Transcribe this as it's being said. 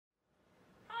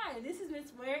this is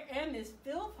Miss Ware and Miss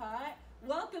Philpot.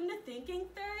 Welcome to Thinking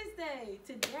Thursday.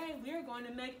 Today we are going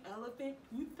to make elephant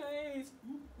toothpaste.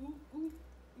 Ooh, ooh, ooh,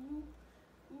 ooh,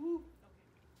 ooh.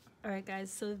 Alright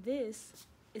guys, so this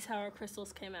is how our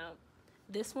crystals came out.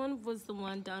 This one was the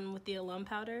one done with the alum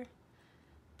powder.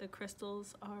 The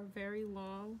crystals are very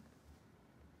long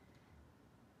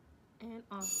and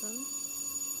awesome,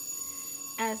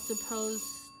 as opposed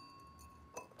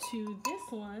to this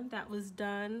one that was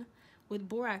done with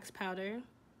borax powder.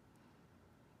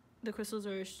 The crystals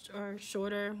are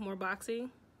shorter, more boxy.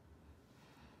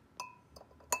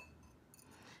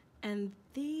 And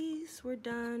these were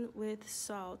done with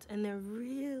salt, and they're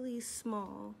really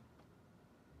small.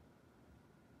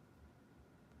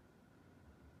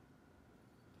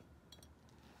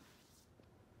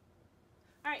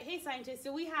 All right, hey scientists,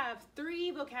 so we have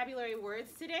 3 vocabulary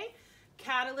words today.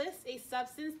 Catalyst, a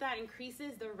substance that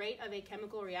increases the rate of a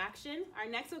chemical reaction. Our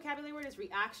next vocabulary word is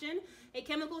reaction, a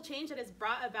chemical change that is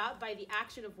brought about by the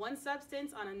action of one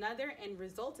substance on another and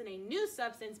results in a new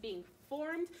substance being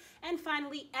formed. And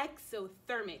finally,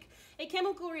 exothermic, a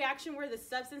chemical reaction where the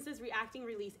substances reacting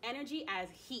release energy as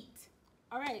heat.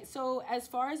 All right, so as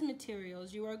far as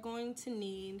materials, you are going to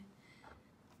need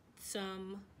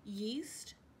some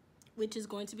yeast, which is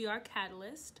going to be our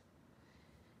catalyst.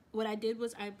 What I did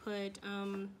was I put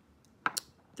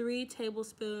 3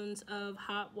 tablespoons of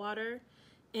hot water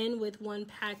in with 1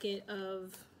 packet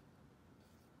of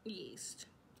yeast.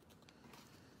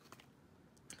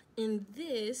 And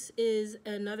this is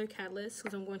another catalyst,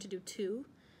 because I'm going to do 2.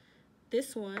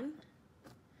 This one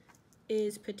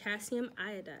is potassium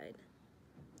iodide.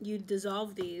 You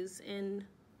dissolve these in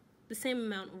the same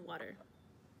amount of water.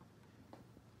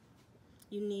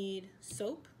 You need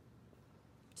soap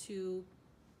to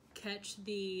catch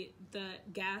the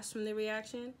gas from the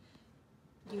reaction.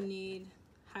 You need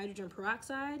hydrogen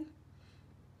peroxide.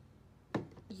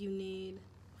 You need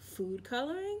food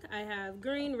coloring. I have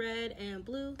green, red, and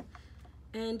blue.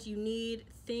 And you need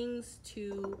things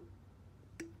to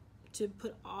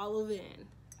put all of it in.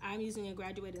 I'm using a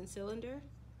graduated cylinder.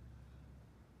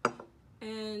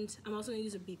 And I'm also gonna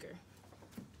use a beaker.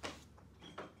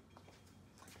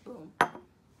 Boom.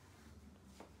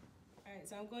 Alright,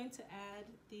 so I'm going to add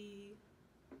the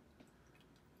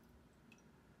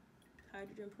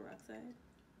hydrogen peroxide,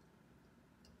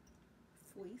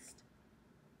 foist.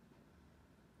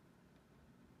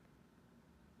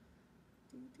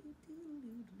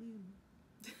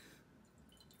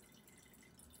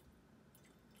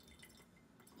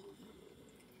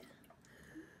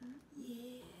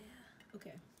 Yeah.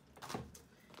 Okay.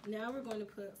 Now we're going to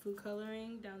put food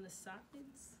coloring down the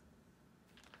sides.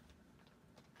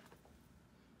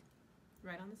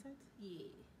 Right on the sides? Yeah.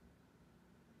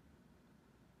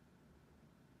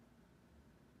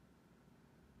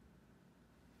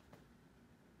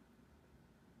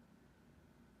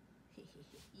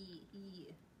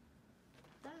 Yeah.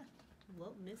 Ah,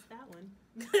 well, missed that one.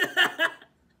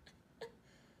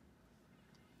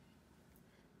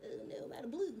 Oh no, I'm out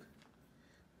of blue.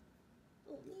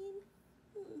 Oh man.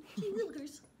 Gee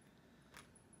willikers.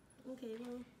 Okay,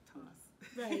 well. Toss.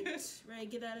 Right,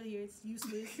 get out of here, it's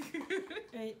useless.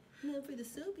 Right, now for the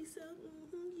soapy soap,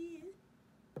 yeah.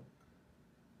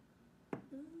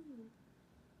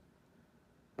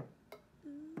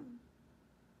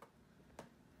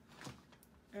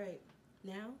 Alright,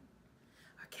 now,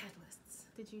 our catalysts.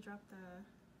 Did you drop the...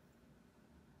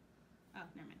 Oh,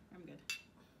 never mind, I'm good.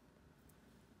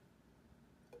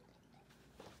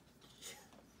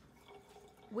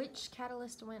 Which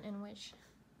catalyst went in which?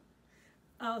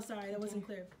 Oh, sorry, that wasn't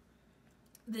clear.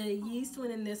 The yeast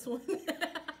went in this one,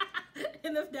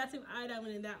 and the potassium iodide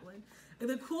went in that one.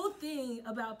 The cool thing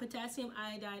about potassium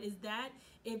iodide is that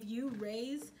if you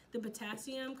raise the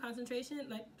potassium concentration,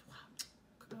 like,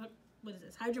 what is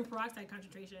this, hydrogen peroxide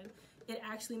concentration, it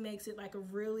actually makes it like a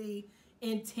really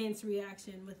intense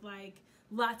reaction with like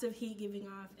lots of heat giving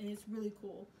off, and it's really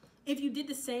cool. If you did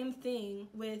the same thing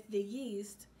with the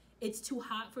yeast, it's too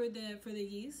hot for the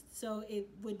yeast, so it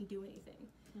wouldn't do anything.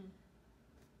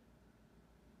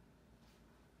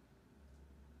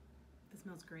 It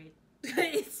smells great.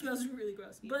 It smells really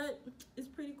gross, but it's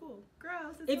pretty cool.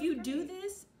 Gross. If you do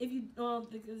this,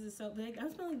 because it's so big,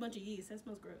 I'm smelling a bunch of yeast. That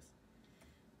smells gross.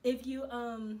 If you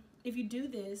do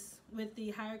this with the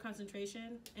higher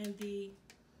concentration and the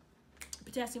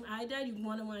potassium iodide, you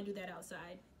want to do that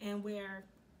outside and wear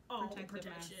all the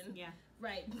protection. Mask. Yeah.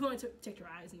 Right. You want to protect your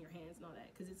eyes and your hands and all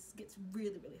that, because it gets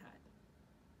really, really hot.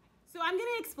 So I'm going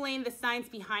to explain the science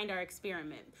behind our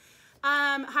experiment.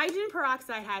 Hydrogen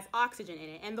peroxide has oxygen in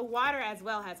it, and the water as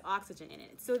well has oxygen in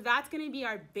it. So that's going to be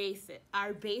our base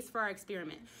for our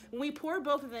experiment. When we pour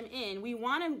both of them in, we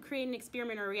want to create an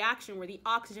experiment or reaction where the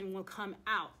oxygen will come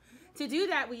out. To do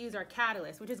that, we use our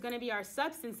catalyst, which is going to be our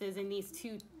substances in these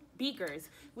two beakers.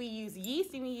 We use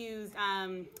yeast and we use,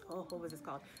 what was this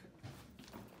called?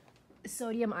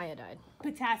 Sodium iodide.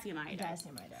 Potassium iodide.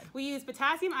 Potassium iodide. We use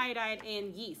potassium iodide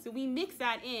and yeast. So we mix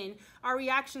that in, our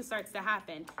reaction starts to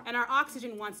happen, and our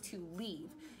oxygen wants to leave.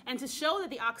 And to show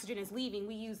that the oxygen is leaving,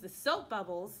 we use the soap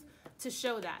bubbles to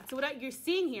show that. So what you're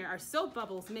seeing here are soap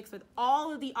bubbles mixed with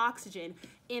all of the oxygen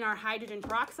in our hydrogen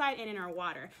peroxide and in our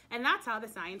water. And that's how the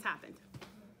science happened.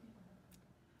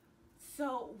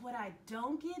 So what I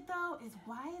don't get, though, is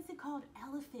why is it called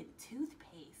elephant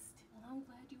toothpaste? Well, I'm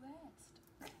glad you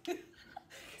asked.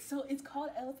 So it's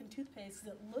called elephant toothpaste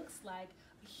because it looks like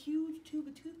a huge tube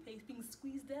of toothpaste being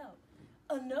squeezed out.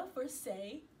 Enough for,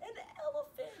 say, an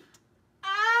elephant.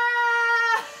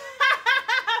 Ah!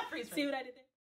 See what I did there?